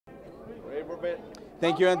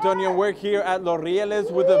Thank you, Antonio. We're here at Los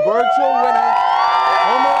Rieles with the virtual winner,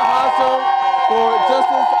 Homer Hasso, for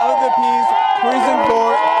Justice of the Peace, Precinct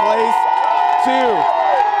 4, Place 2.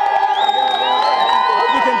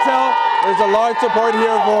 You can tell there's a large support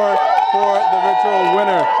here for the virtual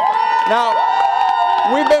winner. Now,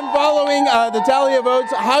 we've been following the tally of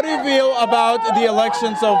votes. How do you feel about the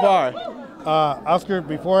election so far? Oscar,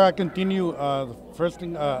 before I continue, the first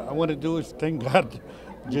thing I want to do is thank God,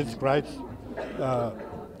 Jesus Christ,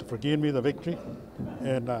 to forgive me the victory.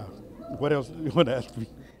 And what else do you want to ask me?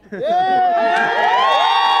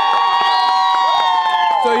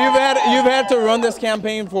 So you've had to run this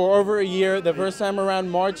campaign for over a year. The first time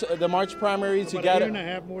around the March primaries, you got a year and a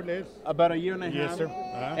half, more or less. About a year and a half. Yes, sir.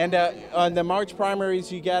 And on the March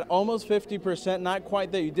primaries, you got almost 50%. Not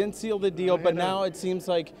quite there. You didn't seal the deal, but now it seems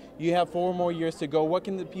like you have 4 more years to go. What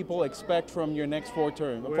can the people expect from your next 4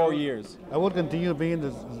 years? I will continue being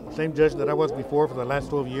the same judge that I was before for the last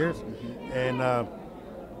 12 years, and I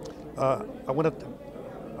want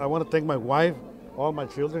to thank my wife, all my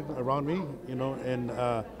children around me, you know,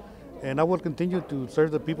 and I will continue to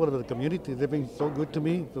serve the people of the community. They've been so good to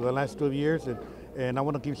me for the last 12 years, and I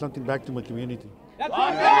want to give something back to my community. That's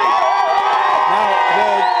awesome. Now,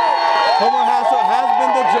 Homer Hasso has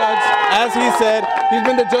been the judge, as he said. He's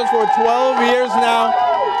been the judge for 12 years now.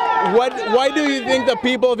 Why do you think the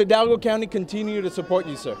people of Hidalgo County continue to support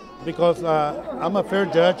you, sir? Because I'm a fair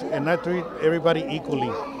judge, and I treat everybody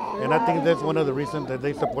equally. And I think that's one of the reasons that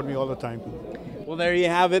they support me all the time. Well, there you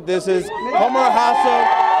have it. This is Homer Hasso,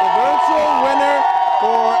 the virtual winner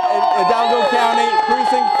for Hidalgo County,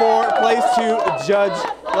 Precinct 4, Place 2 judge.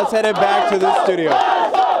 Let's head it back to the studio.